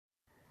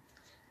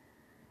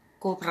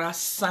Cobra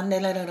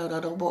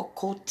Sandelabo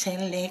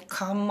Cotele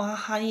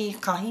Kamahai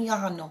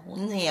Kahiano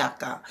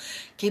Neaka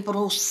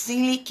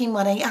Kibrosili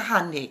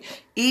Kimarayahane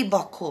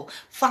Ibako.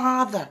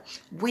 Father,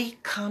 we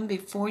come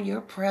before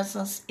your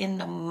presence in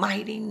the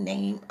mighty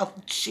name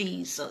of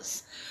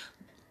Jesus,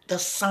 the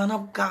Son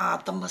of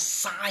God, the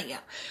Messiah.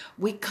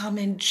 We come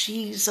in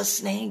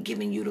Jesus' name,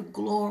 giving you the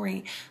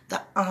glory,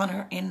 the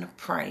honor, and the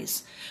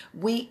praise.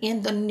 We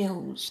in the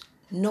news,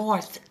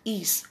 north,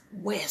 east,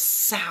 west,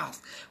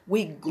 south.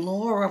 We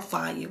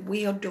glorify you.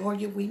 We adore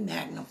you. We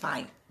magnify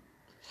you.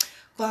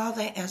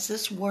 Father, as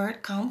this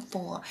word come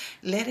forth,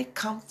 let it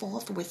come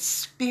forth with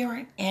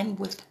spirit and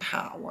with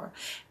power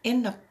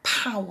in the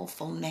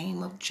powerful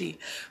name of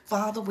Jesus.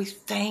 Father, we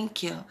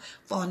thank you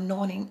for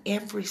anointing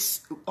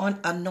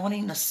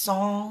anointing the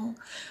song,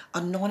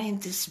 anointing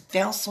this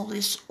vessel,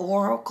 this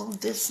oracle,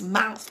 this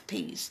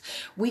mouthpiece.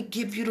 We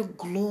give you the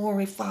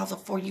glory, Father,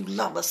 for you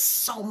love us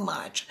so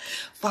much.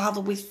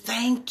 Father, we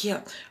thank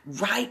you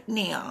right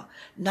now,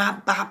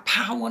 not by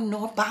power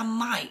nor by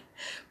might,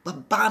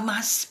 but by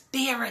my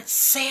spirit,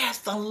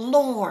 saith the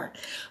Lord.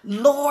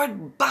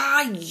 Lord,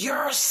 by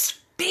your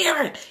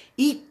spirit,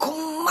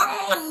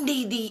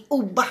 ikumandi di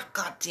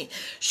ubakati,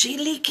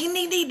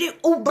 shilikini di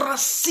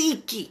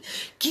ubrasiki,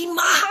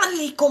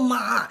 kimahali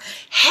kumaha.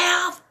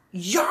 Have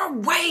your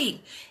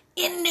way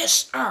in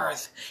this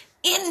earth,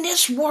 in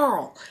this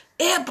world,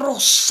 in the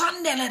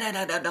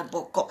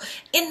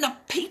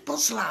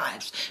people's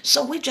lives.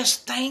 So we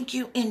just thank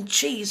you in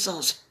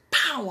Jesus'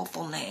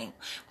 powerful name,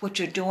 what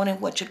you're doing and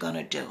what you're going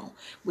to do.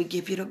 We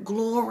give you the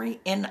glory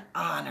and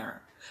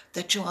honor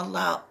that you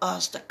allow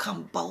us to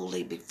come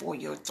boldly before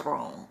your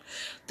throne,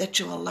 that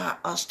you allow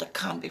us to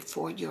come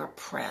before your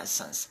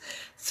presence.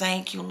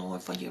 Thank you,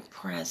 Lord, for your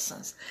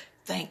presence.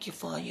 Thank you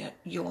for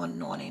your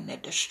anointing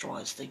that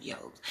destroys the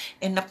yoke.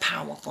 In the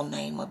powerful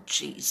name of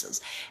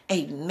Jesus.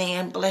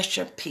 Amen. Bless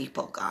your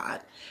people,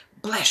 God.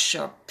 Bless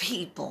your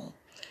people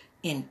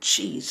in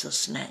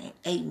Jesus' name.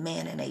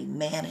 Amen and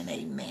amen and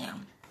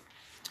amen.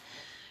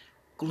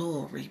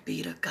 Glory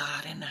be to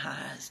God in the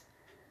highest.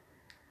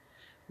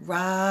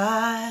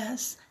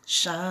 Rise,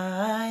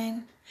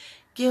 shine,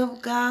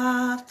 give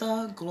God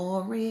the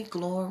glory,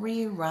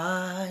 glory,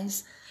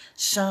 rise,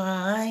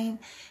 shine,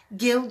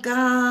 give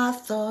God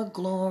the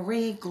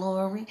glory,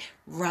 glory,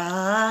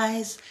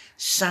 rise,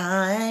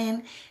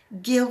 shine,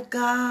 give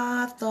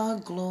God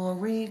the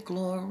glory,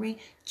 glory,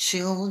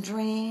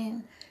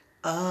 children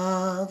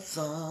of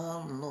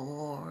the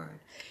Lord.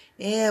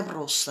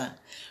 Ebrosa,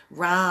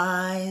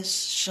 rise,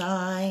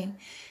 shine,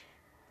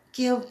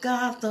 give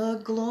God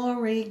the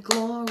glory,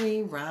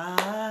 glory,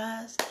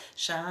 rise,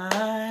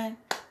 shine.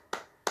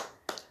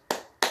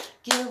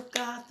 Give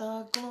God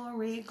the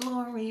glory,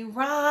 glory,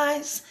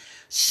 rise,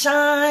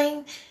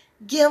 shine.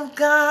 Give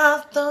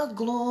God the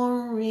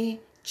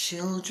glory,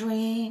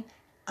 children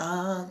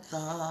of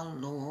the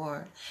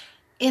Lord.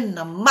 In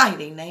the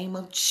mighty name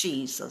of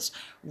Jesus,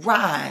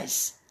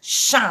 rise,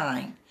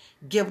 shine,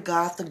 give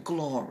God the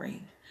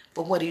glory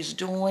for what he's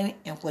doing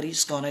and what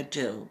he's going to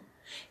do.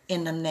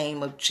 In the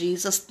name of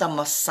Jesus, the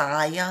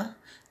Messiah,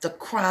 the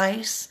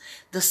Christ,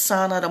 the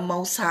Son of the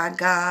Most High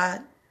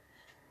God,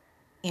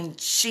 in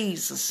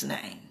Jesus'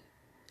 name,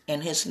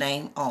 in his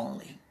name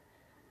only.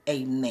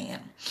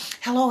 Amen.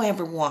 Hello,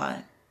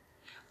 everyone.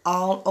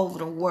 All over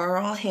the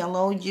world.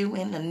 Hello, you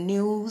in the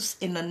news,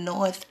 in the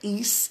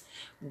northeast,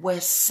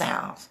 west,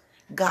 south.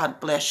 God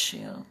bless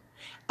you.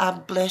 I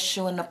bless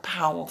you in the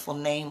powerful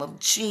name of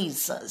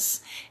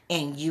Jesus,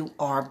 and you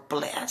are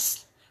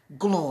blessed.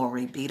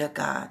 Glory be to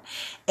God.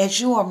 As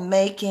you are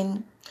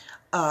making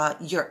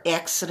your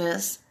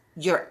exodus,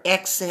 your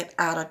exit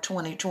out of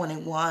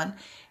 2021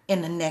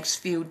 in the next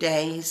few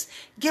days,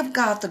 give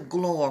God the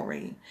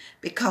glory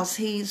because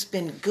he's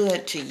been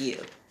good to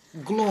you.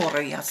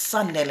 Gloria.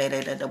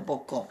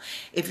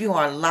 If you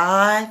are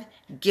alive,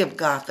 give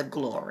God the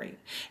glory.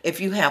 If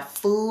you have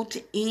food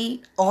to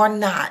eat or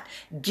not,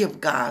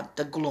 give God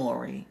the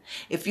glory.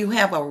 If you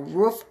have a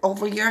roof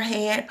over your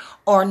head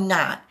or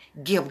not,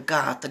 give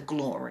God the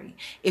glory.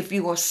 If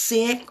you are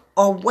sick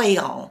or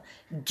well,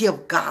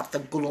 give God the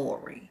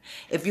glory.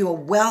 If you are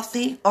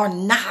wealthy or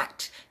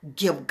not,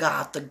 give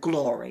God the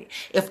glory.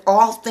 If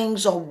all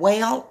things are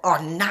well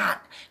or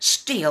not,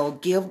 still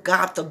give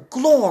God the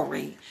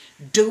glory.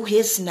 Do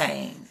his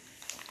name.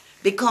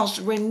 Because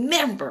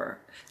remember,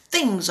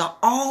 things are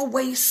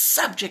always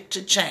subject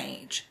to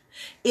change.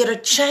 It'll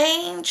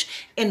change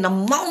in the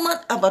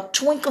moment of a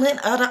twinkling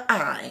of an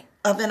eye.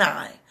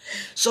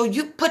 So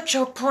you put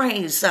your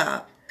praise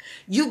up.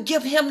 You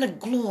give him the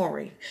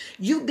glory.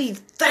 You be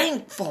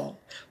thankful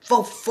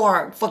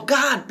for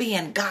God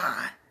being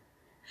God.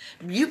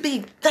 You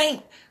be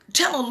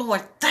tell the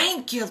Lord,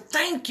 thank you,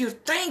 thank you,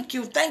 thank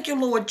you, thank you,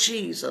 Lord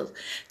Jesus.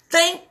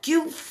 Thank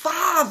you,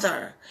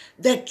 Father,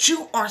 that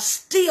you are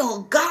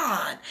still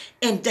God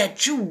and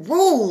that you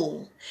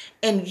rule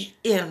and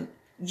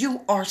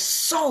you are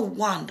so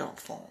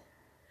wonderful.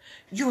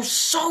 You're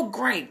so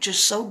great. You're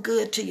so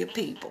good to your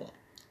people.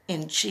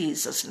 In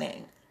Jesus'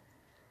 name.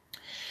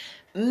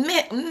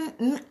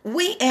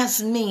 We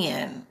as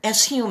men,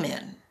 as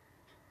human,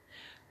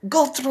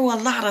 go through a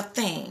lot of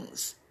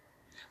things.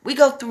 We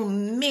go through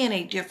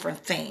many different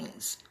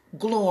things.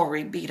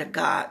 Glory be to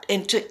God.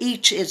 And to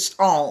each his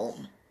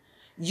own.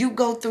 You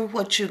go through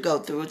what you go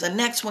through. The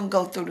next one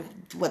go through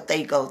what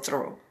they go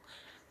through.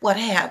 What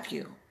have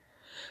you.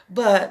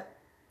 But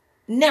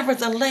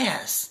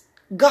nevertheless,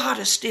 God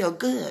is still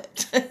good.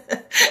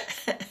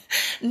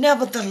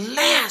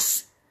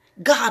 Nevertheless,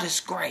 God is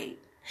great.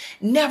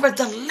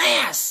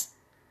 Nevertheless,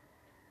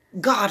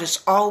 God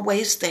is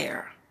always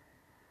there.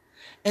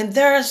 And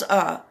there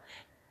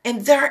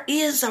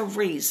is a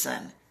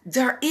reason.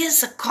 There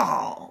is a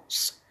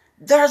cause.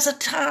 There's a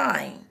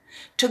time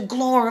to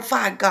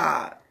glorify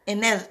God.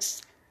 And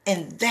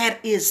that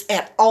is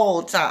at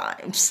all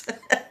times.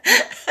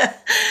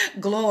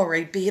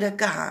 Glory be to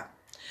God.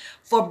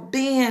 For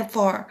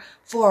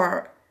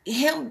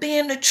him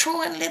being the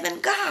true and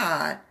living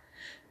God.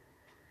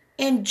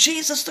 And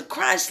Jesus the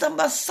Christ, the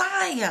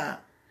Messiah,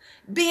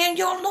 being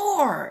your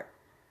Lord.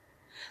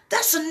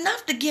 That's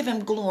enough to give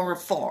him glory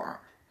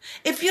for.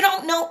 If you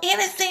don't know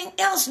anything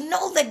else,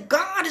 know that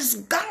God is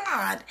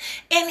God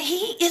and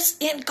he is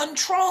in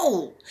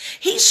control.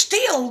 He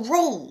still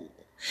rules.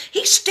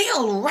 He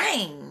still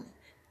reigns.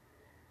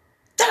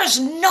 There's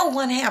no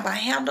one have a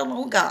handle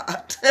on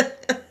God.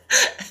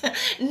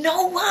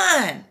 No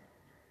one.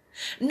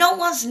 No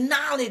one's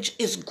knowledge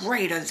is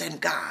greater than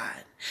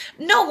God.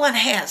 No one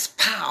has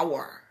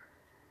power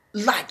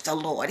like the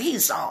Lord.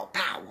 He's all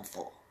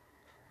powerful.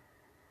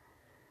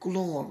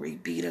 Glory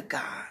be to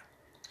God.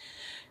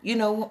 You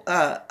know,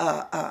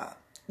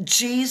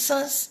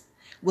 Jesus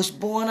was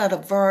born of a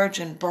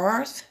virgin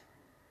birth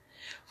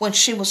when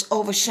she was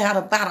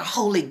overshadowed by the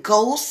Holy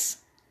Ghost.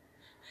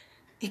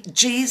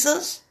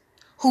 Jesus,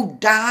 who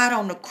died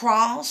on the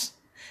cross,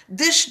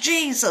 this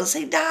Jesus,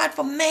 he died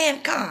for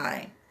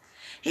mankind.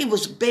 He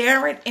was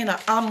buried in an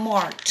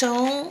unmarked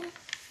tomb,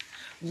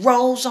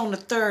 rose on the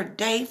third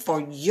day for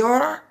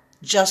your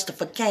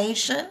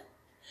justification,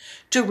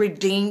 to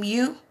redeem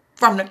you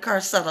from the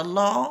curse of the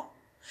law,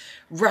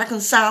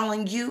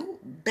 reconciling you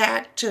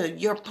back to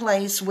your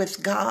place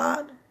with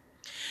God.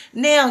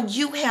 Now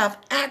you have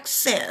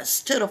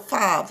access to the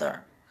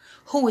Father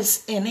who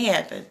is in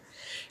heaven.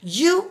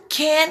 You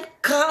can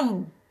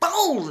come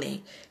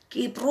boldly.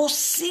 You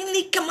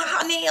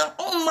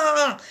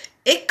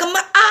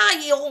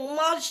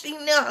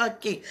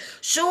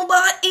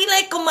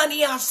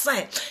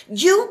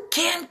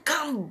can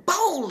come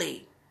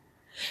boldly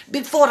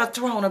before the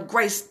throne of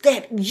grace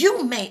that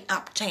you may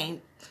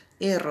obtain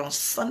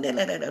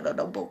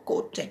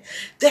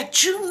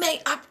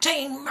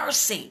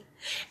mercy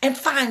and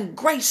find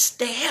grace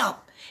to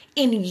help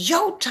in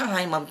your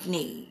time of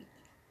need.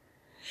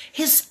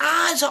 His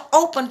eyes are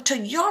open to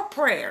your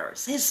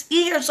prayers. His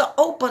ears are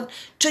open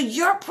to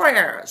your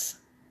prayers.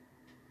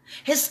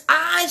 His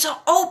eyes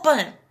are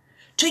open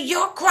to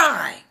your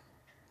cry.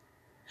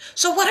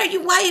 So what are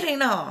you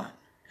waiting on?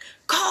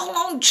 Call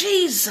on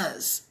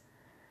Jesus.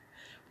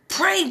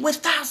 Pray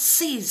without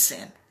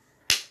ceasing.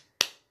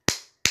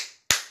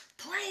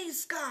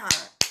 Praise God.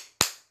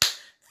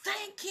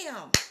 Thank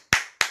him.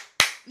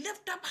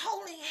 Lift up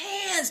holy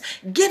hands,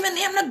 giving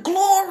him the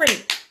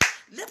glory.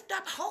 Lift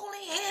up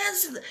holy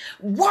hands,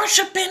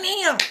 worshiping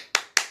him.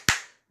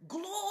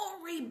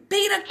 Glory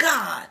be to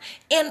God,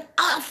 and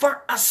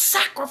offer a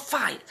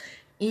sacrifice.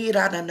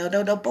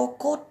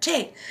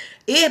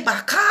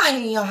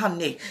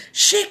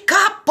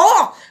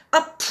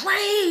 A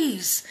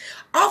praise.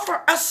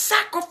 Offer a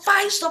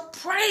sacrifice of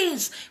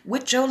praise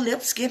with your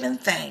lips giving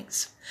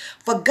thanks.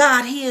 For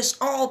God, he is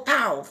all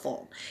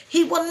powerful.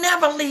 He will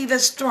never leave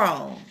his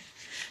throne.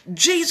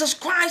 Jesus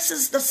Christ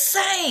is the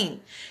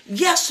same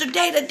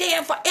yesterday, today,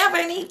 and forever,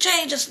 and he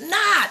changes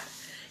not.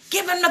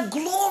 Give him the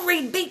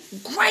glory. Be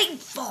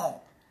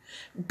grateful.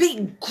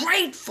 Be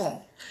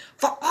grateful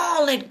for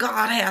all that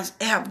God has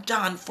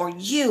done for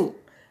you.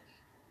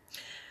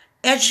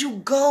 As you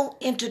go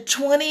into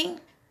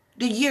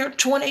the year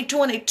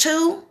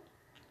 2022,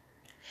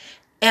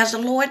 as the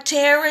Lord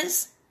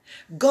tarries,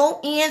 go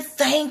in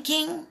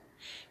thanking,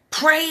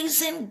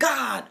 praising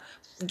God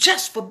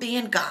just for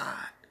being God.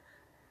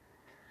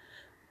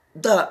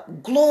 The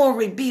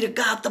glory be to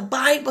God. The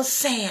Bible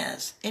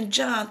says in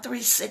John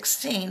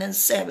 3:16 and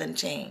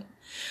 17,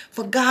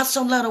 for God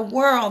so loved the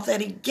world that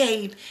he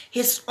gave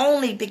his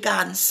only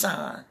begotten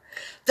Son,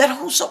 that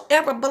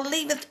whosoever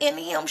believeth in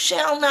him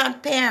shall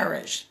not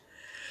perish,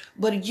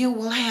 but you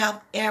will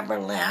have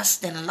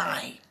everlasting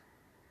life.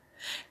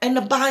 And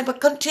the Bible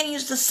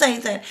continues to say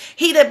that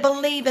he that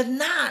believeth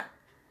not,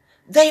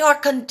 they are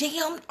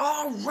condemned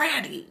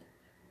already.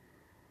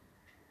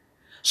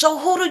 So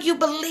who do you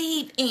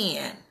believe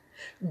in?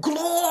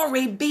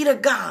 Glory be to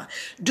God.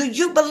 Do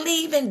you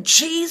believe in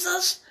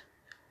Jesus?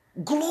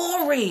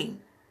 Glory.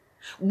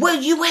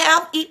 Will you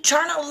have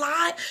eternal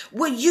life?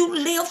 Will you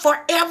live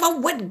forever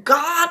with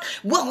God?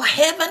 Will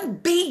heaven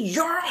be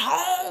your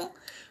home?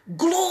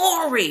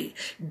 Glory.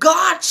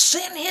 God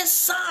sent his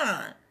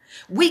Son.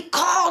 We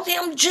called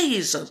him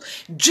Jesus.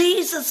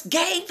 Jesus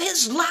gave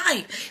his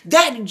life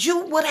that you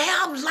would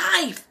have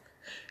life.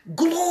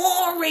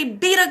 Glory Glory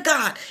be to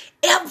God.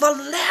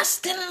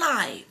 Everlasting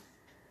life.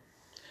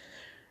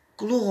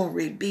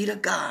 Glory be to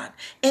God.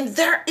 And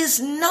there is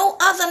no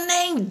other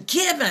name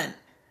given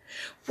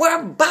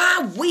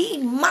whereby we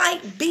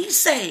might be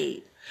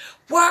saved,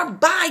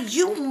 whereby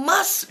you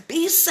must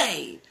be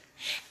saved,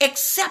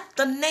 except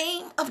the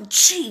name of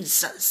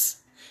Jesus.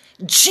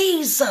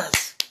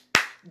 Jesus.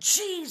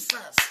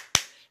 Jesus.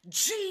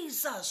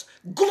 Jesus.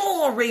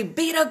 Glory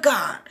be to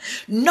God.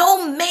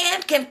 No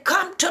man can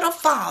come to the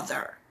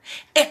Father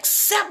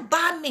except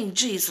by me,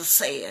 Jesus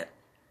said.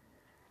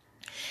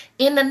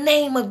 In the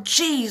name of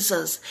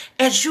Jesus,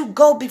 as you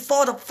go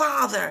before the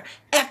Father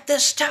at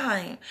this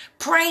time,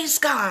 praise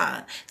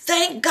God,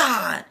 thank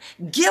God,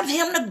 give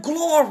him the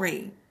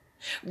glory,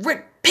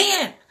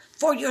 repent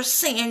for your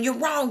sin, your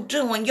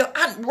wrongdoing, your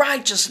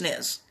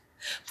unrighteousness,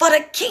 for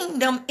the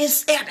kingdom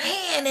is at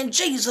hand and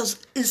Jesus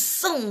is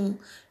soon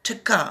to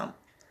come.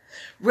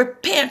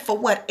 Repent for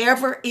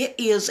whatever it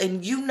is,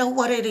 and you know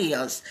what it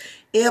is.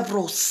 The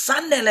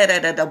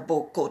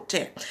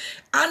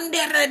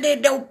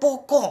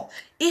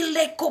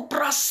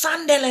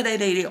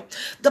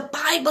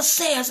Bible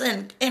says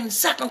in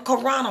 2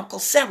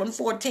 Chronicles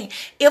 7:14,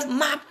 if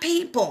my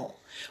people,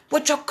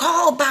 which are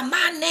called by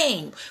my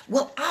name,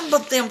 will humble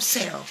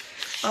themselves,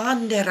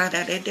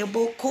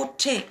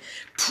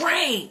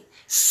 pray,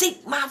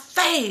 seek my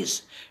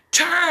face,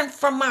 turn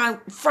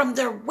from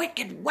their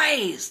wicked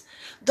ways.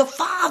 The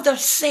Father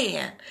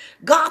said,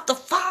 God the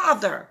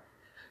Father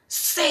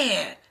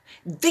said,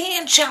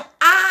 then shall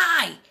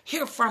I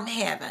hear from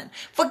heaven,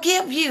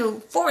 forgive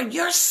you for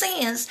your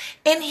sins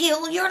and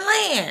heal your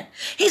land.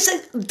 He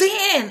said,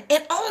 then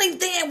and only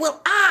then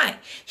will I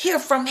hear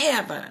from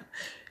heaven.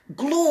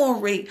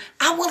 Glory,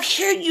 I will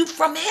hear you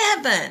from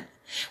heaven.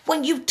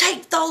 When you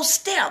take those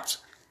steps,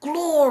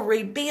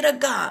 glory be to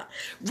God.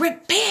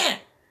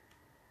 Repent,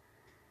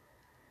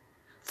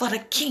 for the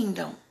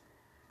kingdom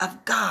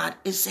of God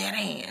is at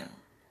hand.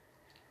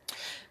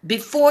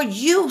 Before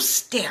you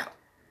step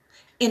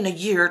in the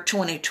year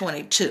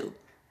 2022,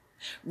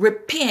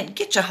 repent,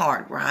 get your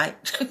heart right.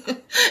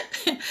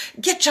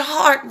 Get your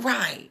heart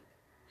right.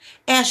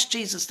 Ask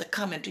Jesus to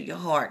come into your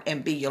heart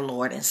and be your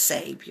Lord and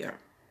Savior.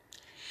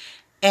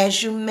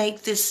 As you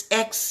make this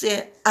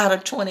exit out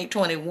of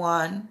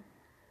 2021,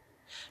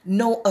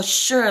 know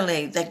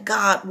assuredly that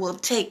God will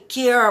take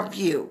care of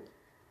you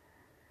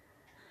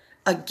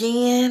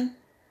again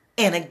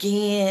and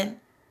again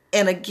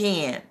and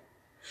again,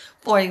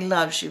 for he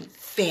loves you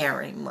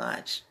very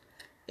much.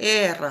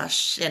 The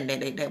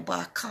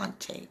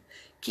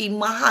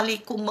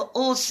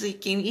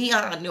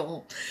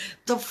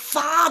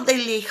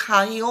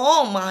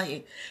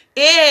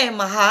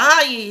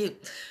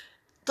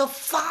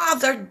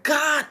Father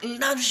God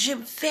loves you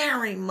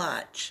very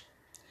much.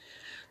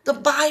 The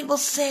Bible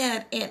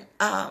said in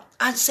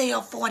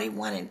Isaiah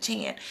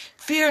 41:10,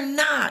 fear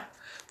not,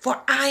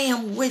 for I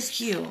am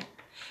with you.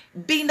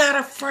 Be not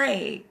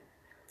afraid,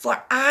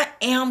 for I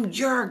am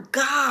your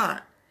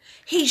God.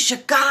 He's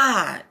your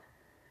God.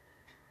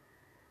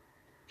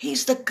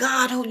 He's the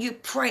God who you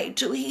pray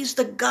to. He's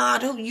the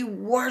God who you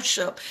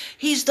worship.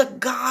 He's the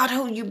God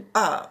who you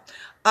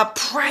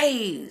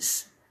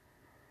praise.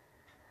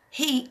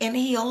 He and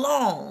he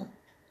alone.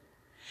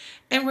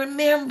 And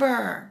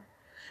remember,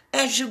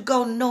 as you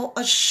go, know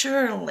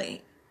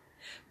assuredly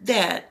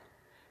that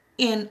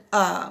in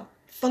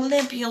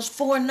Philippians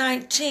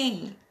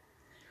 4:19,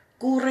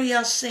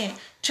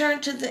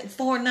 turn to the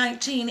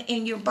 4:19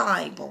 in your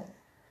Bible.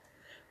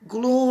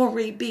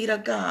 Glory be to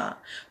God.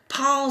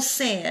 Paul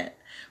said,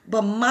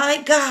 but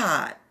my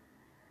God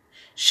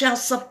shall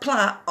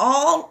supply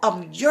all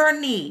of your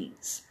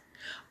needs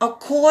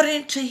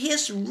according to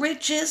his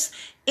riches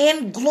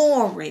in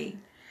glory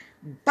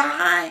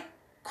by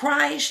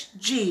Christ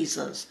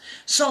Jesus.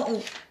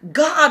 So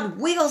God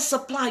will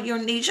supply your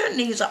needs. Your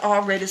needs are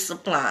already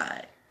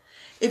supplied.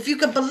 If you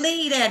can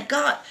believe that,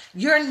 God,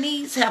 your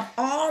needs have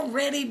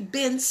already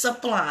been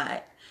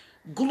supplied.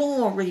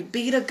 Glory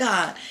be to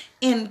God.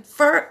 In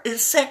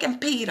 2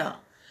 Peter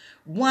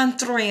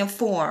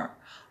 1:3-4,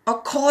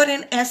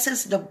 according as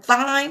his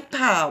divine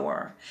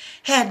power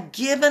had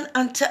given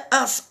unto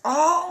us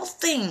all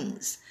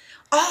things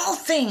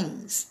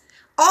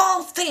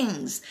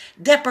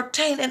that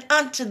pertain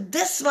unto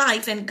this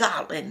life and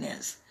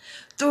godliness,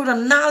 through the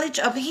knowledge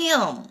of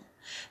him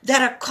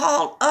that are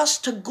called us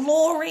to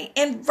glory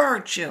and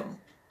virtue.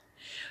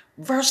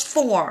 Verse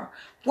 4,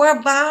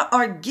 whereby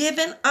are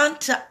given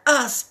unto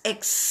us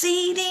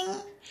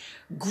exceeding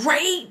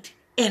great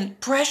and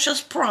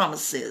precious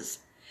promises,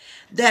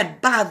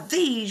 that by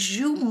these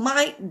you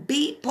might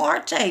be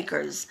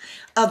partakers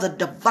of the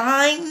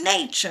divine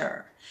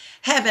nature,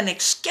 having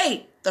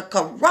escaped the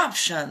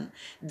corruption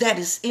that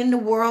is in the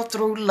world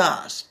through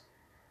lust.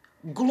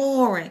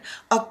 Glory,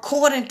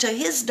 according to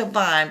his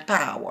divine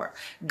power,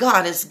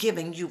 God is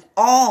giving you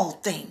all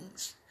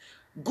things.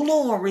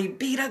 Glory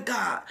be to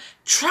God.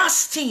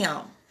 Trust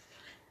him.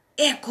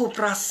 He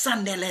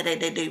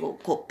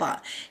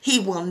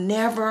will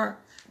never,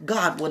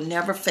 God will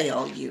never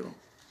fail you.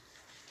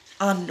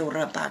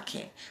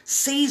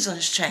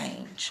 Seasons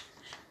change.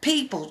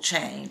 People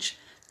change.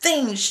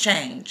 Things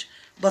change.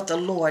 But the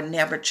Lord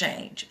never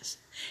changes.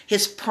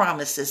 His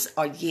promises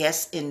are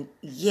yes and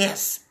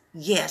yes,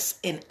 yes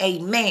and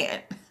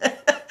amen.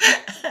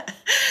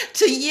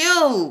 To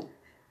you.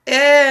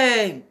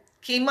 Hey.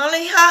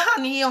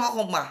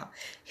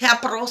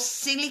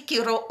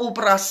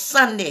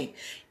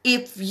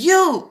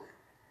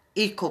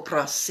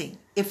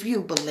 If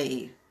you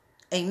believe.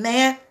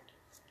 Amen.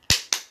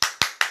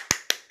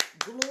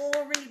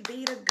 Glory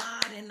be to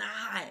God in the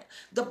high.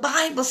 The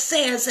Bible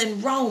says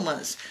in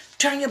Romans,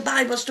 turn your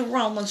Bibles to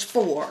Romans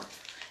 4.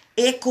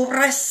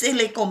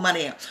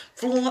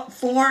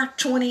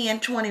 4:20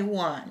 and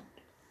 21.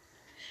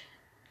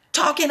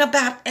 Talking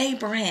about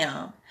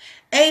Abraham.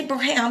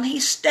 Abraham, he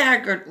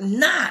staggered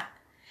not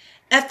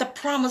at the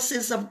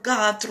promises of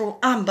God through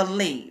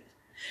unbelief,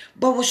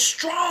 but was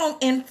strong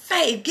in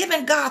faith,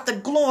 giving God the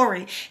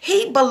glory.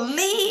 He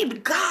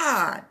believed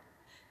God.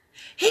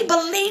 He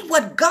believed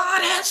what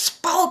God had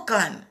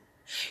spoken.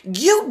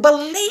 You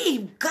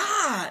believe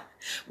God.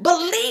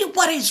 Believe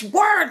what his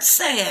word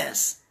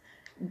says.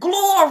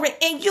 Glory,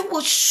 and you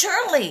will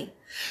surely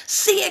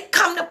see it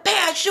come to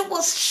pass. You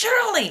will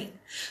surely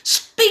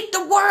speak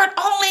the word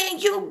only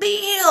and you'll be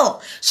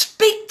healed.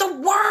 Speak the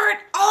word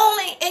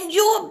only and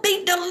you'll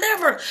be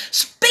delivered.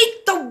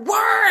 Speak the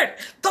word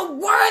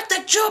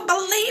that you're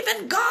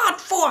believing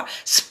God for.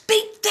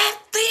 Speak that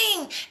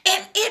thing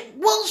and it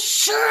will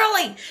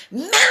surely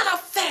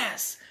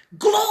manifest.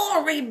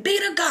 Glory be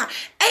to God.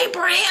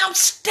 Abraham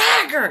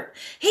staggered.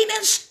 He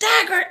didn't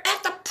stagger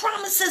at the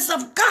promises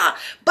of God,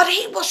 but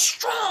he was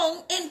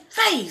strong in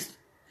faith.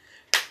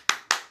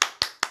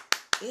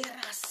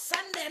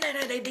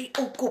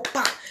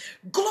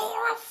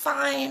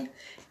 Glorifying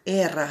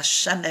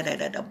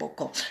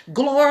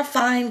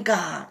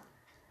God.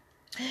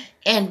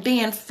 And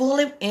being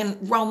fully, in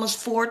Romans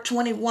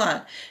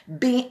 4:21,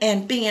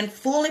 being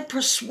fully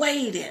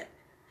persuaded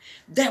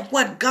that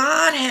what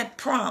God had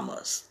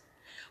promised,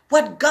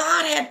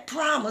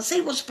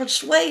 he was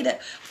persuaded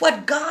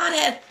what God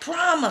had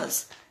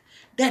promised,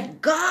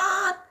 that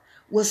God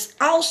was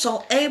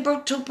also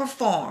able to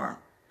perform.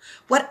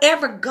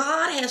 Whatever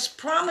God has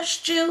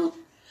promised you,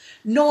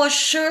 know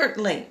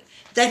assuredly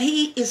that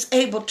he is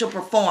able to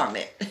perform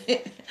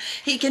it.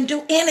 He can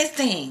do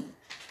anything.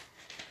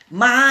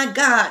 My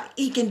God,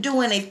 he can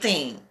do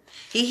anything.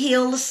 He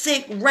healed the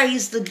sick,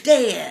 raised the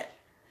dead.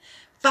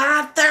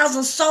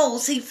 5,000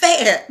 souls he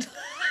fed.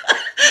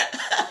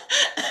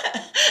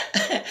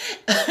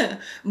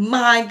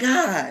 My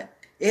God.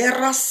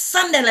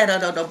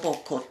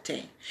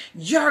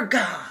 Your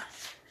God.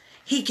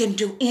 He can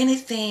do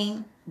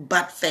anything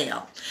but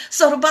fail.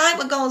 So the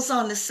Bible goes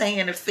on to say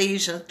in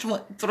Ephesians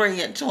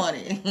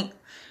 3:20,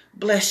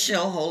 bless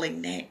your holy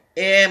name.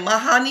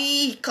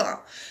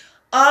 Mahanika.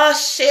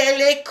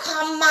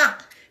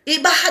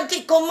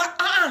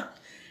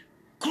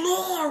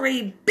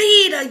 Glory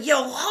be to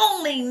your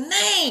holy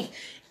name.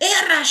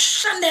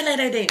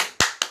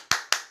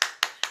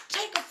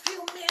 Take a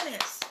few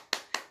minutes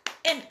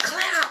and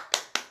clap,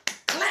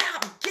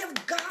 give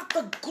God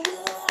the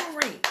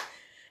glory.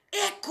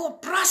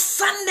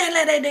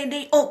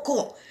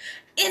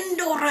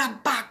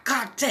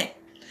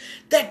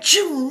 That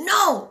you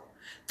know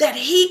that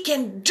he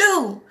can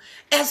do,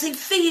 as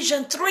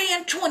Ephesians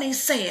 3:20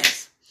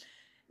 says.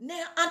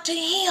 Now unto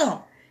him,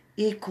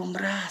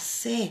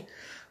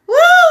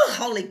 woo,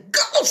 Holy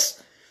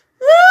Ghost,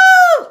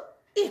 woo,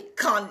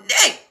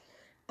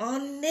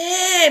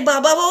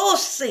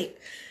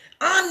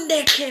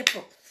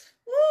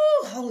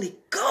 woo, Holy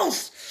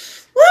Ghost,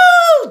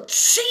 woo,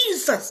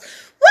 Jesus,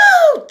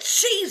 woo,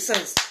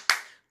 Jesus.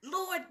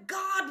 Lord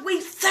God,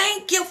 we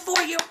thank you for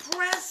your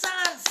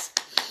presence.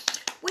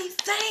 We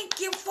thank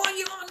you for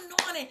your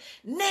anointing.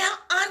 Now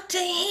unto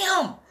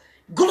him,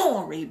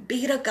 glory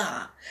be to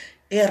God.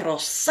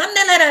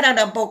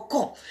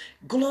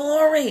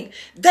 Glory,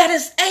 that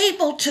is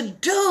able to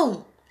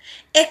do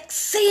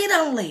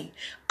exceedingly,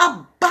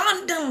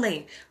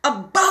 abundantly,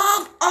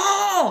 above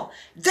all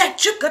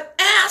that you could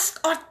ask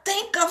or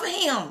think of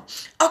him,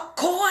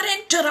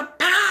 according to the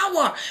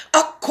power,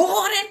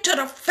 according to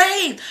the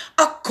faith,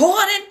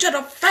 according to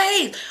the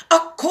faith,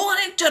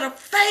 according to the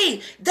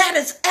faith that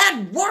is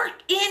at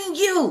work in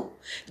you,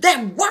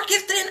 that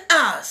worketh in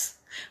us.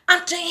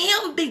 Unto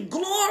him be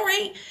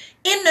glory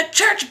in the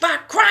church by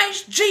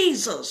Christ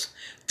Jesus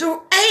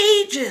through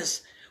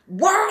ages,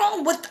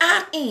 world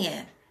without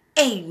end.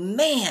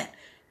 Amen.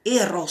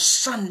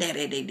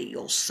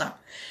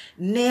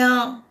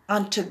 Now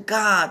unto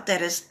God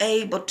that is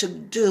able to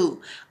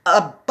do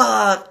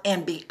above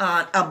and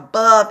beyond,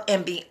 above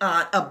and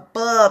beyond,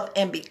 above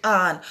and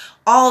beyond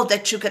all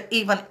that you could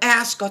even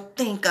ask or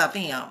think of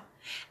him.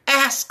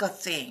 Ask a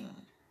thing,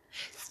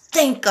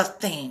 think a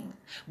thing,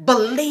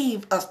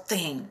 believe a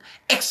thing,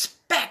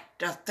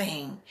 expect a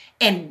thing,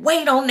 and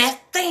wait on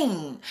that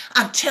thing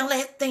until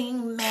that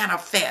thing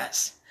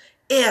manifests.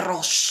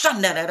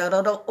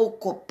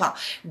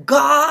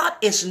 God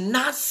is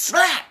not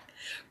slack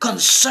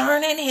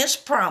concerning his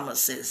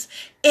promises.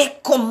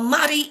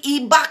 Ekomari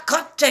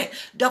ibakate,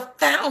 the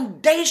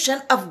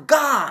foundation of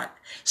God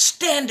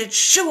standeth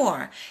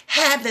sure,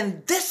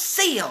 having this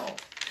seal.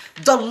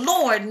 The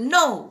Lord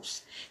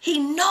knows. He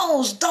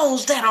knows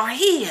those that are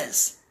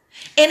his.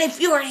 And if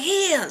you're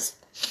his,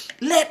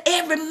 let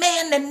every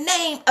man the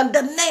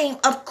name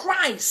of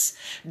Christ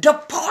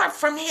depart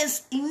from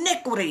his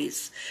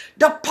iniquities.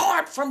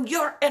 Depart from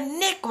your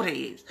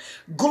iniquities.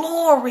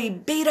 Glory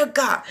be to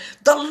God.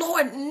 The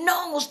Lord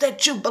knows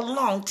that you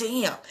belong to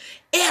him.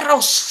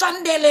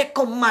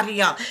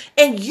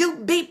 And you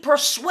be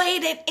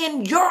persuaded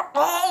in your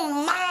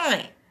own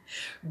mind.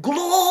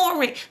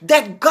 Glory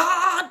that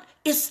God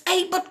is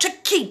able to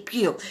keep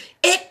you.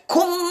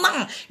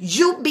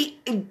 You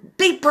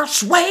be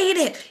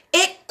persuaded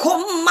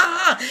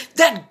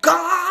that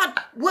God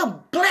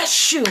will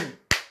bless you.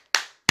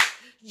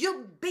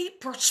 You be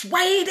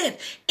persuaded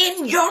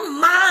in your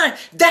mind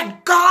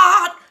that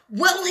God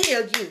will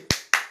heal you.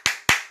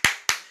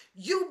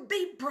 You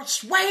be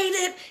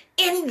persuaded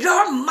in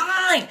your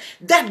mind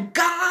that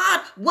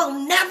God will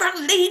never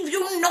leave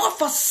you nor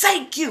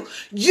forsake you.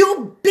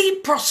 You be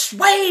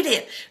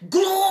persuaded.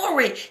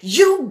 Glory.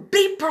 You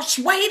be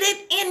persuaded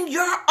in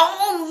your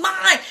own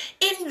mind,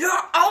 in your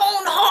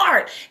own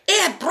heart.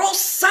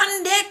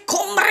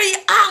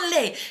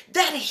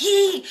 That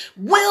he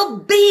will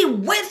be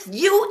with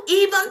you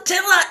even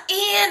till the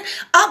end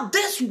of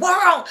this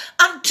world,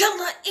 until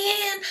the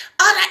end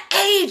of the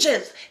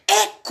ages.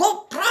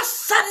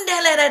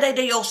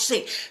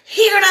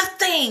 Hear the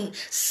thing,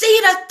 see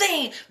the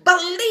thing,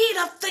 believe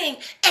the thing,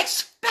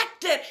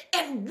 expect it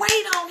and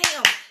wait on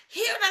him.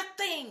 Hear the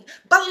thing,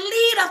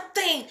 believe the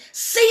thing,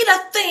 see the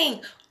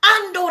thing,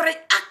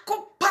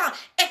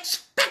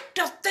 expect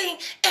the thing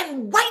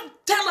and wait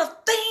till the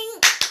thing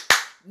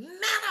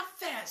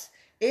manifest.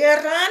 In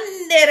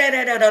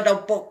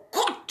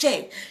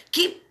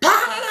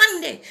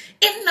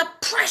the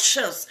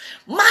precious,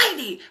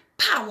 mighty,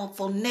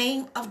 powerful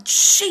name of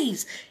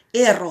Jesus.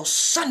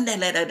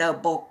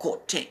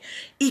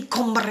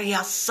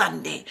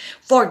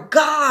 For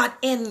God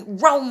in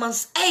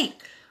Romans 8.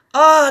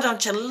 Oh,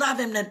 don't you love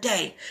him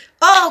today?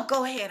 Oh,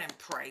 go ahead and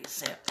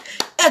praise him.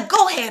 And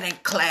go ahead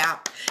and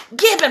clap.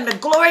 Give him the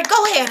glory.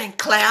 Go ahead and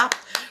clap.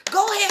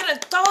 Go ahead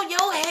and throw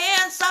your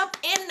hands up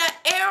in the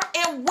air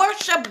and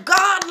worship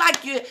God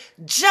like you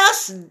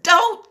just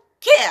don't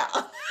care.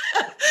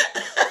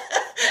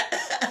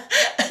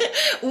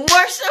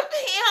 Worship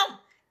him.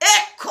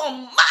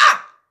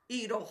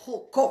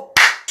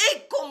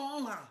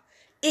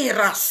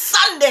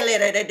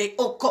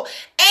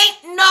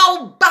 Ain't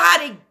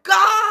nobody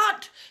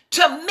God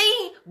to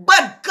me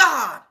but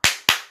God.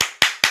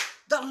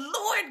 The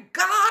Lord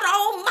God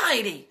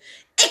Almighty.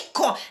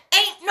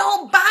 Ain't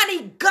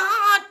nobody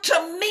God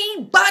to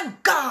me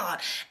but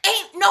God.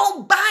 Ain't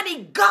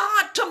nobody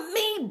God to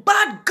me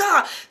but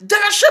God.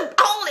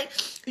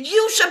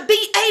 You should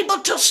be able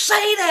to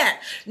say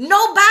that.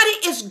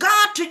 Nobody is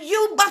God to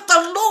you but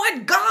the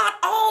Lord God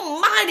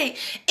Almighty.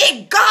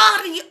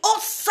 God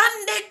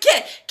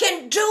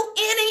can do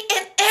any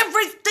and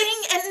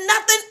everything, and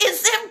nothing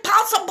is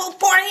impossible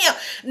for him.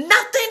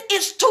 Nothing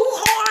is too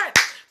hard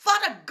for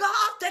the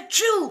God that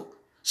you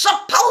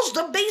supposed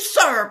to be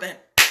serving.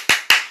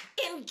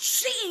 In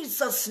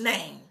Jesus'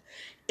 name.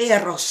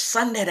 In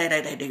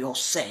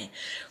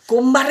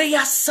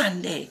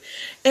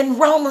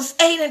Romans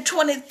 8 and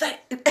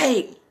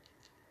 28.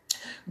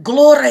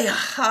 Gloria.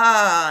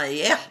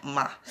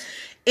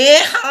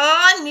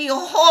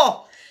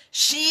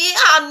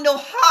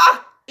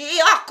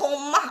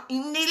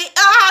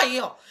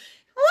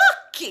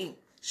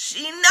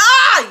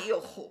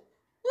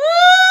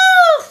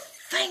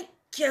 Thank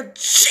you,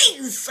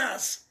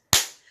 Jesus.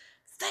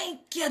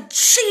 Thank you,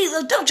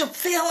 Jesus. Don't you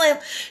feel him?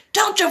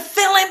 Don't you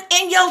feel him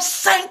in your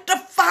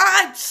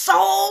sanctified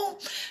soul?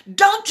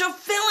 Don't you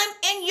feel him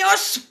in your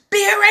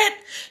spirit?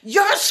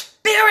 Your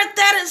spirit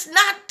that is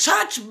not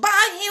touched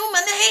by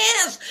human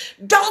hands.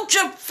 Don't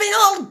you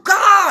feel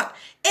God?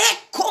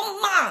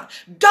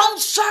 Don't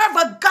serve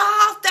a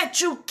God that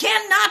you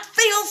cannot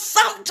feel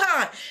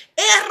sometime.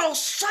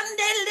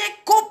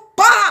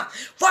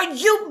 For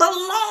you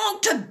belong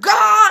to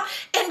God,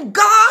 and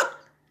God,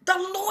 the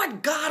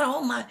Lord God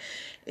Almighty,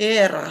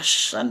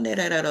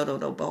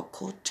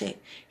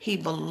 he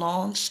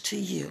belongs to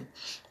you.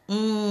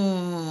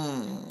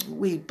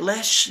 We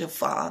bless you,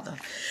 Father.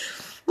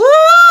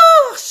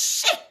 Woo!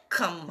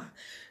 Shikama.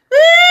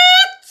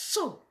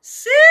 So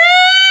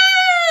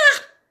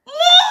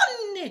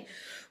money.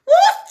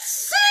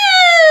 What's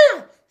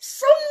it?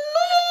 So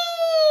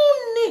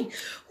money.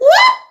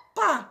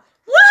 Whoppa.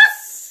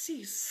 What's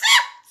he?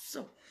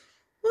 So.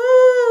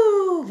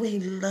 Woo! We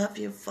love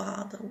you,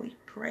 Father. We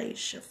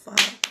praise you,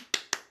 Father.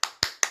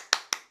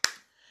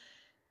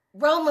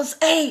 Romans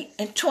 8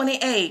 and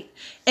 28.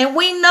 And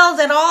we know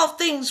that all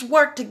things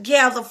work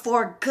together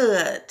for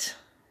good.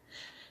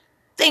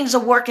 Things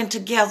are working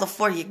together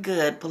for your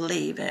good.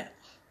 Believe it.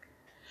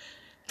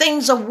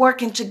 Things are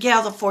working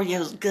together for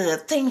your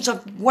good. Things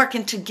are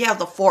working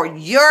together for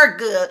your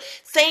good.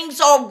 Things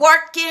are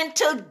working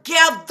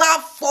together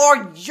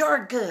for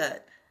your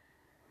good.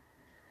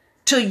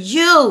 To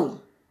you,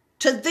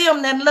 to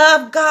them that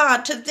love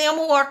God, to them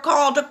who are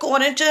called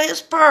according to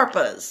his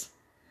purpose.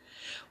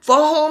 For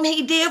whom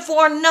he did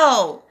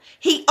foreknow,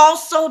 he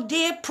also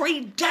did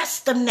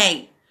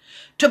predestinate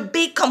to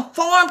be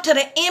conformed to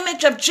the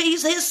image of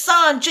Jesus, his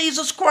son,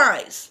 Jesus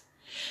Christ,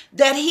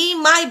 that he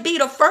might be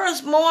the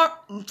firstborn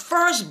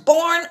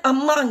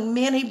among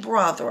many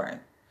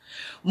brethren.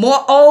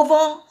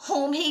 Moreover,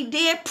 whom he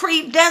did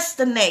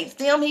predestinate,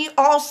 them he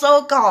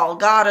also called.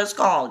 God has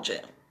called you.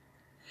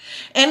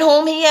 And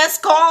whom he has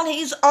called,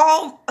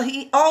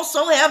 he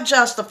also have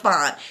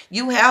justified.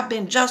 You have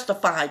been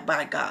justified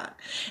by God.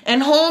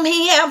 And whom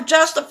he have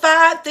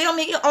justified, them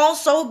he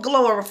also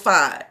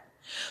glorified.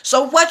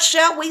 So what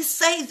shall we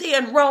say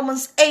then?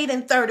 Romans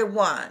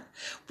 8:31.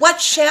 What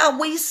shall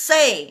we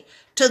say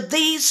to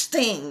these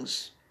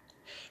things?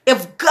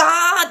 If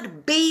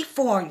God be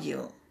for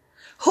you,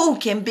 who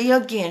can be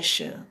against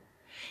you?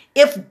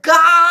 If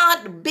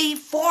God be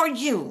for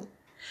you,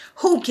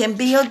 who can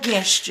be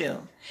against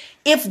you?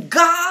 If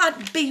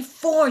God be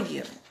for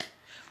you,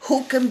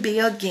 who can be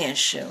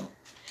against you?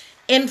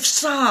 In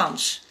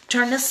Psalms,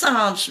 turn to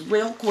Psalms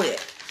real quick.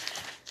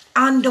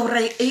 Psalms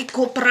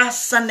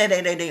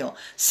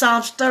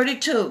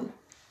 32.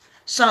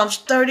 Psalms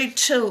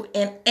 32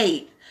 and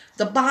 8.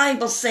 The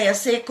Bible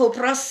says,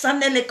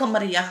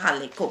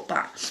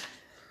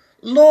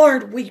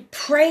 Lord, we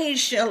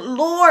praise you.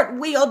 Lord,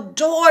 we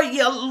adore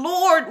you.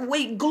 Lord,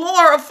 we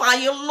glorify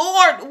you.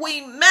 Lord,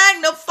 we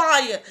magnify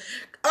you.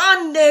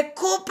 Ande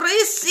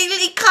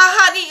kuprisili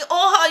kahani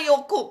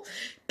ohayoko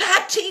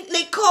pati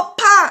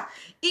likopa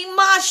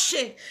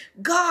imashe.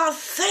 God,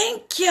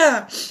 thank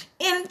you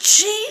in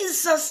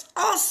Jesus'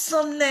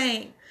 awesome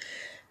name.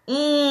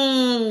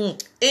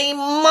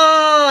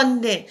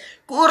 Imande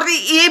kuri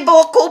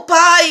ibo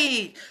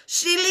kupai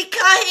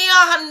silikahi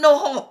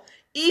ano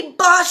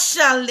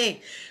ibashale.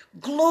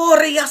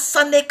 Gloria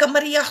sane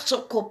kamaria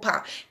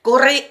sokopa.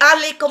 Gore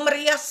ale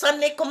kamaria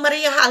sane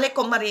kamaria hale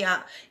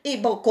kamaria.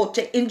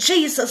 Ibokote. In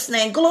Jesus'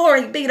 name,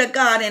 glory be to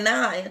God in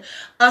high.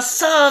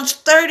 Psalms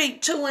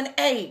 32 and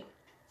 8.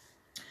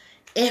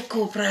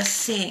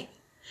 Ekobrase.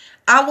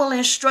 I will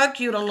instruct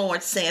you, the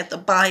Lord said, the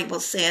Bible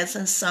says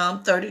in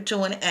Psalm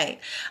 32 and 8.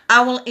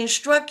 I will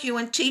instruct you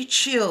and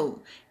teach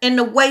you in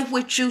the way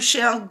which you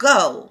shall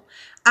go.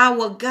 I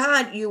will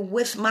guide you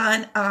with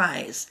mine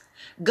eyes.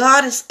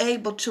 God is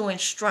able to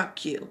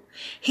instruct you.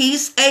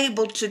 He's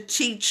able to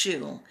teach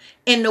you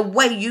in the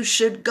way you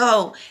should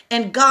go.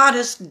 And God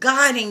is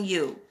guiding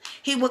you.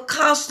 He will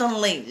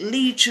constantly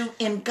lead you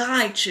and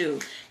guide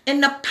you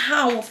in the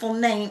powerful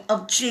name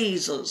of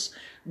Jesus.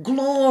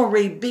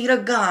 Glory be to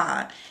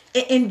God.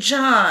 In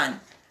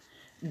John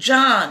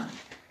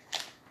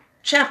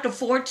chapter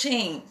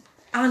 14.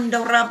 In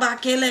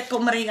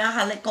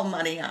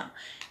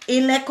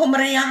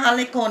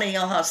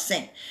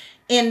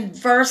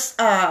verse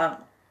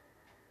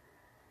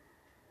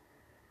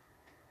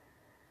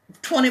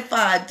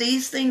 25,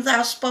 these things I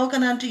have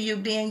spoken unto you,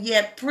 being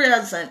yet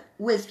present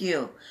with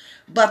you.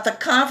 But the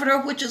Comforter,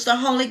 which is the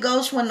Holy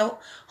Ghost,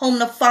 whom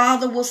the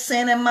Father will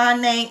send in my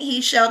name,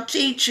 he shall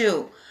teach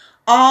you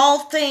all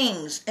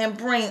things and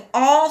bring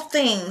all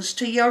things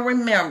to your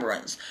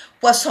remembrance,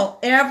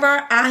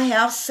 whatsoever I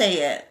have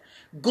said.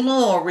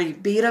 Glory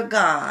be to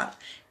God.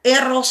 In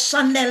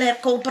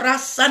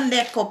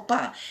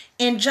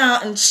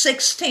John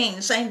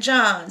 16, St.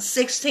 John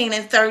 16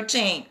 and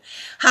 13.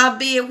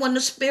 Howbeit, when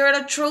the Spirit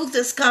of truth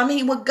is come,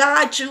 he will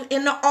guide you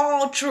into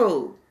all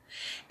truth.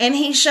 And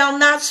he shall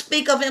not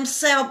speak of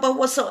himself, but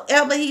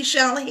whatsoever he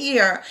shall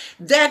hear,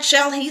 that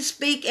shall he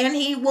speak, and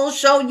he will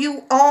show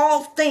you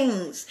all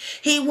things.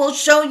 He will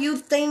show you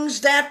things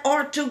that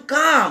are to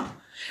come.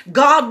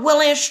 God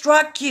will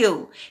instruct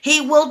you. He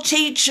will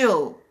teach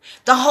you.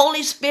 The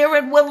Holy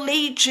Spirit will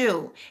lead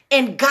you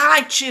and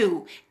guide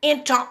you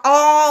into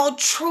all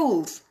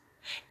truth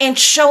and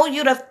show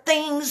you the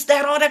things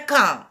that are to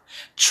come.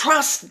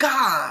 Trust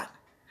God.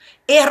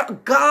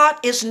 God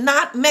is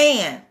not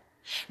man.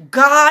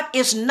 God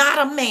is not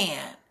a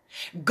man.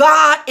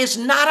 God is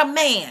not a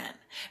man.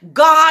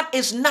 God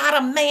is not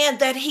a man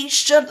that he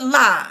should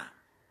lie.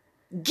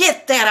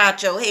 Get that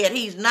out your head.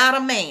 He's not a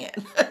man.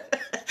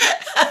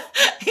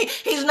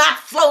 He's not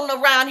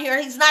floating around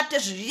here. He's not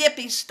this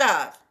yippy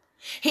stuff.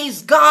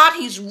 He's God.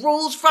 He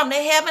rules from the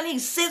heaven. He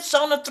sits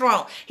on the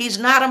throne. He's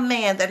not a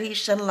man that he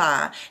should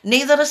lie.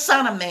 Neither the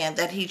son of man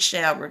that he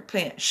should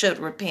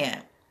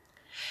repent.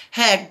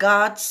 Had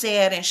God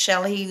said, and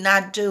shall he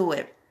not do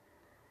it?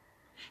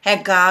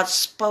 Had God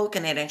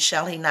spoken it, and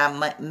shall he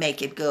not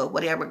make it good?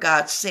 Whatever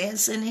God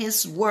says in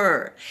his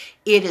word,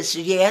 it is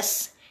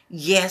yes,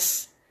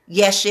 yes,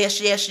 yes,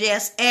 yes, yes,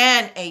 yes,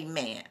 and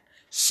amen.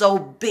 So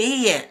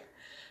be it.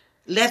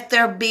 Let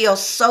there be a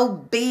so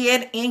be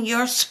it in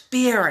your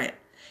spirit.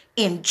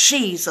 In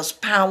Jesus'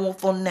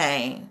 powerful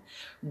name.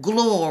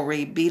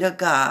 Glory be to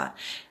God.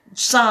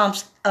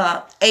 Psalms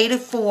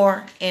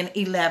 84 and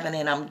 11,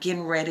 and I'm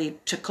getting ready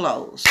to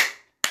close.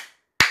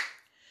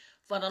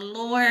 For the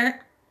Lord,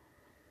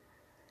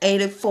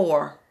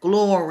 84,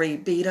 glory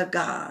be to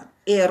God.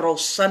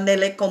 Eros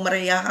sandele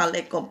komreya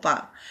hale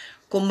kompa.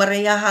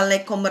 Komreya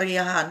hale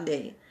komreya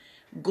hande.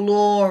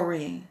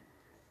 Glory.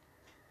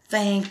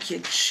 Thank you,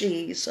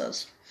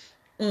 Jesus.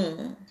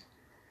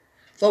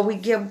 For we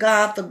give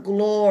God the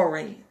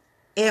glory.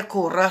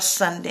 Eko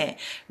rasande.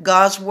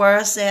 God's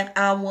word said,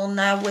 I will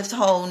not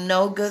withhold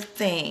no good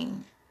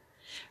thing.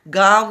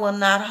 God will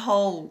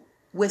not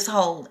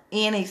withhold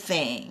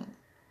anything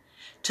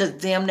to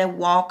them that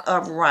walk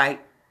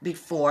upright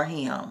before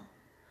him.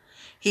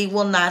 He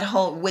will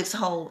not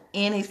withhold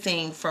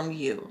anything from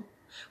you.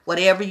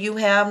 Whatever you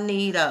have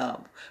need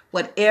of,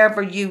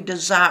 whatever you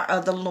desire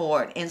of the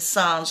Lord, in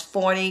Psalms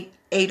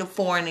 48,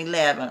 4 and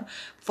 11.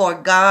 For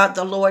God,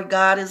 the Lord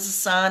God, is a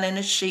sun and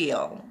a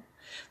shield.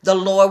 The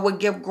Lord will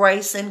give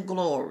grace and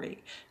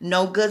glory.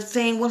 No good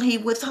thing will he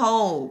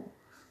withhold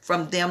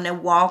from them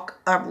that walk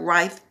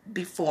upright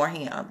before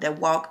him, that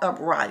walk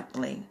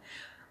uprightly.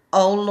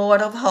 O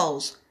Lord of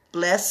hosts,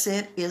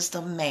 blessed is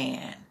the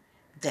man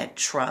that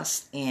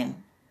trusts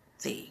in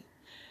thee.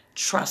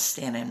 Trust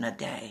in him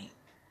today.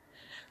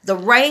 The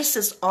race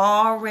is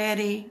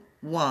already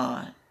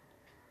won.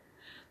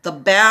 The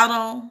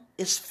battle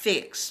is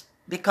fixed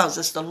because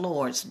it's the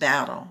Lord's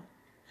battle.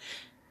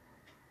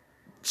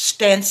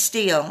 Stand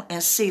still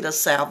and see the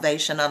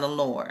salvation of the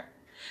Lord.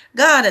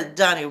 God has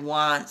done it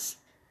once.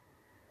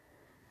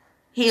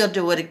 He'll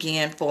do it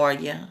again for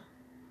you,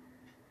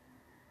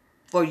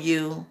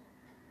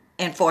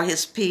 and for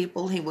his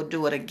people. He will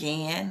do it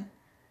again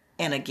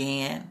and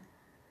again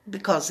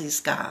because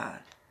he's God.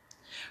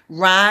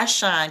 Rise,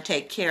 shine,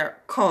 take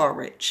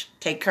courage.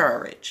 Take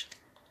courage.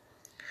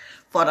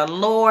 For the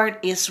Lord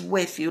is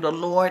with you. The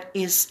Lord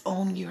is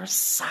on your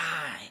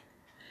side.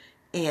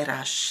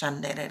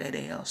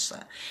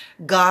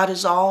 God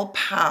is all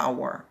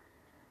power.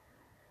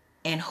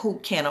 And who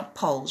can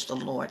oppose the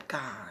Lord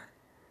God?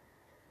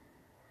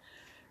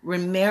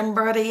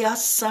 Remember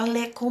as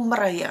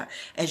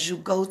you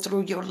go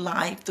through your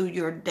life, through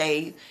your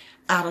day,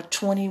 out of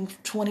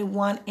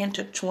 2021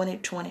 into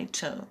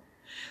 2022.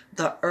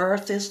 The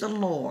earth is the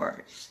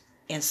Lord's,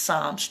 in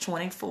Psalms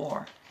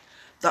 24.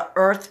 The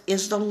earth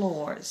is the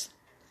Lord's,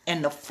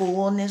 and the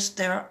fullness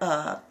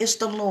thereof is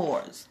the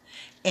Lord's,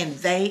 and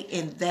they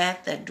in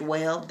that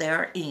dwell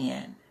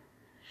therein.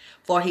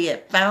 For he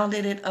had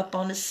founded it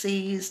upon the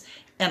seas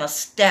and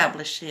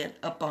established it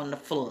upon the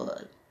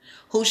flood.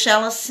 Who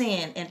shall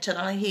ascend into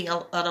the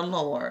hill of the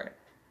Lord?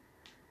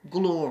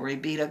 Glory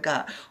be to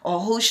God.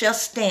 Or who shall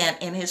stand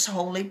in his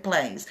holy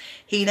place?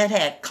 He that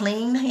had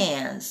clean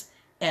hands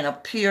and a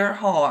pure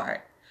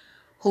heart,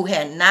 who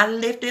had not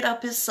lifted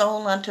up his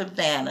soul unto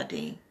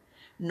vanity,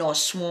 nor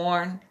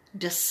sworn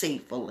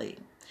deceitfully.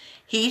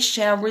 He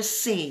shall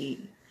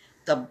receive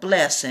the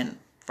blessing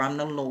from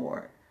the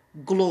Lord.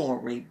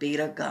 Glory be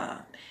to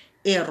God.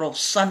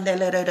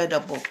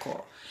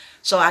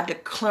 So I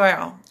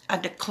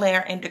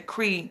declare and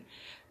decree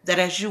that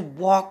as you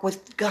walk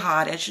with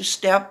God, as you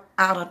step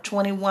out of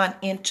 21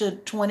 into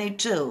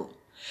 22,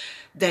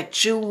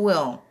 that you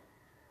will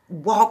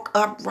walk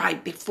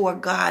upright before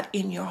God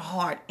in your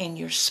heart, in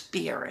your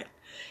spirit.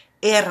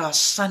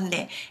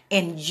 Sunday,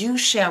 and you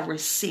shall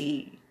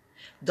receive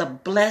the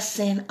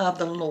blessing of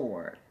the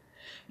Lord.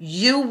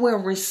 You will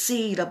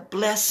receive a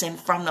blessing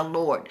from the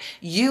Lord.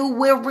 You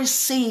will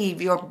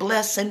receive your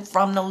blessing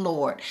from the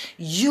Lord.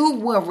 You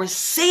will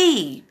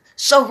receive.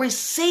 So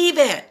receive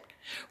it.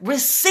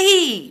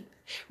 Receive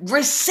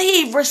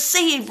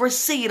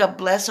a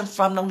blessing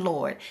from the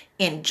Lord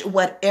in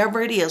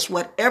whatever it is,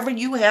 whatever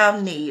you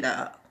have need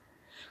of.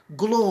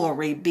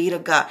 Glory be to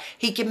God.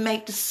 He can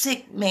make the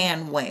sick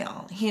man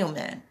well,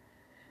 human.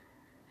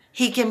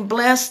 He can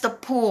bless the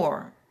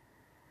poor,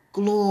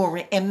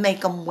 glory, and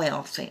make them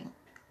wealthy.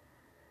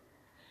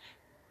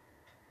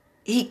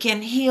 He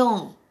can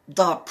heal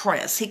the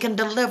oppressed. He can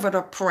deliver the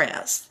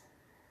oppressed.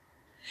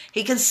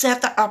 He can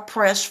set the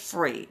oppressed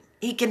free.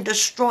 He can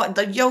destroy.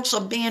 The yokes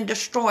are being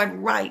destroyed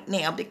right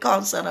now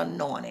because of the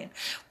anointing.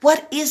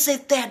 What is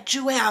it that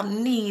you have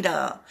need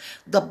of?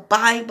 The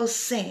Bible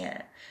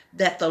said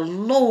that the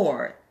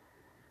Lord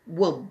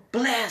will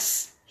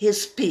bless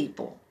his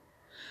people.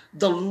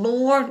 The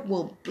Lord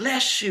will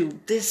bless you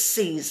this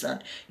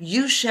season.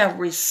 You shall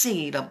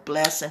receive a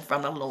blessing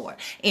from the Lord.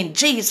 In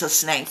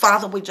Jesus' name,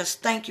 Father, we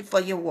just thank you for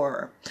your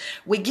word.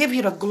 We give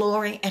you the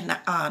glory and the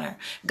honor.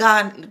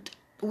 God,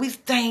 we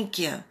thank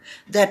you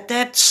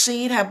that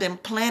seed have been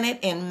planted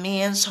in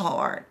men's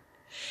heart.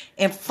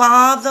 And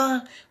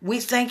Father, we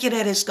thank you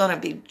that it's going to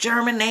be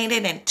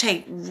germinated and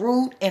take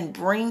root and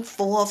bring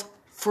forth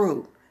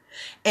fruit.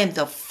 And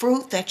the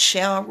fruit that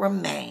shall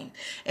remain.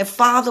 And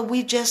Father,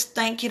 we just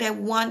thank you that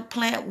one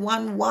plant,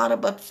 one water,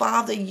 but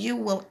Father, you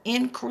will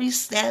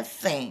increase that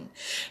thing.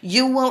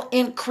 You will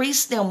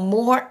increase them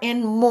more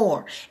and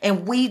more.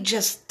 And we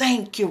just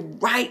thank you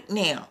right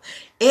now.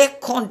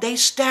 They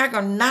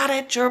stagger not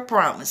at your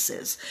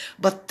promises,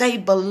 but they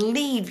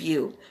believe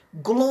you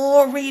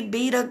Glory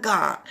be to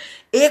God.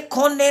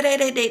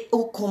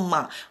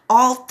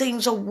 All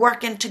things are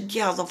working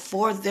together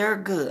for their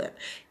good.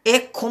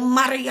 In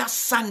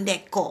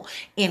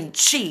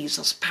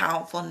Jesus'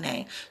 powerful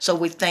name. So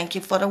we thank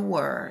you for the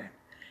word.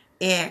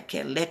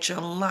 Let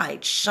your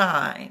light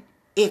shine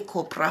in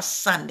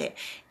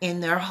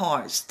their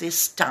hearts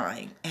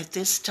at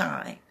this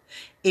time.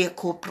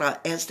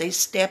 As they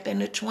step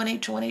into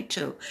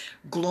 2022,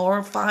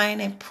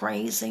 glorifying and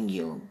praising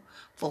you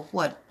for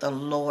what the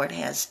Lord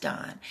has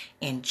done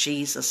in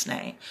Jesus'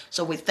 name.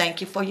 So we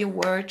thank you for your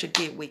word.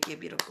 We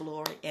give you the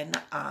glory and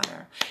the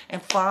honor.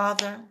 And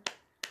Father,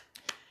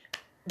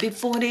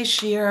 before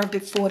this year,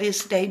 before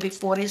this day,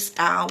 before this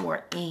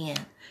hour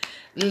end,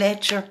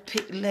 let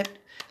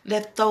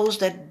those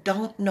that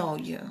don't know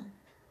you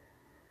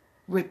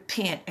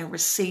repent and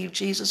receive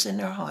Jesus in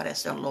their heart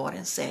as their Lord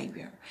and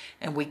Savior.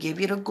 And we give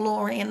you the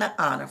glory and the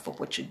honor for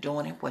what you're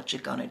doing and what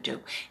you're going to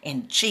do.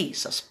 In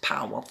Jesus'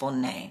 powerful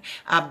name.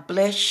 I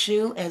bless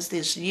you as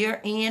this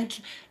year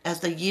ends, as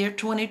the year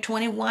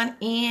 2021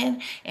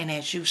 ends, and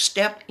as you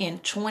step in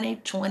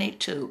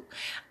 2022,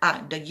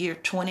 the year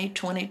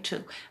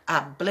 2022. I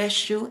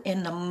bless you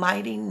in the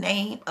mighty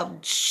name of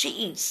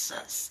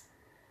Jesus.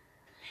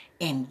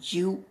 And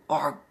you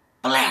are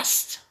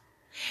blessed.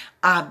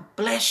 I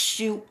bless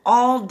you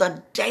all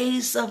the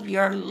days of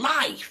your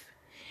life,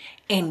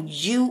 and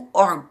you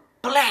are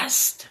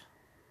blessed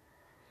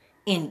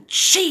in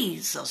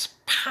Jesus'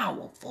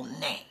 powerful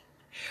name.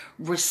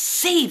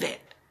 Receive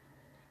it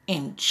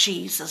in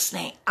Jesus'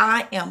 name.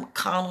 I am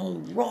Connell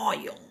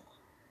Royal.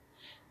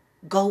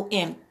 Go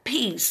in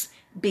peace,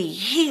 be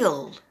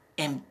healed,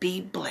 and be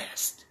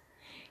blessed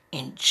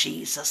in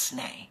Jesus'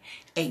 name.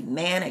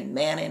 Amen,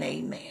 amen, and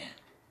amen.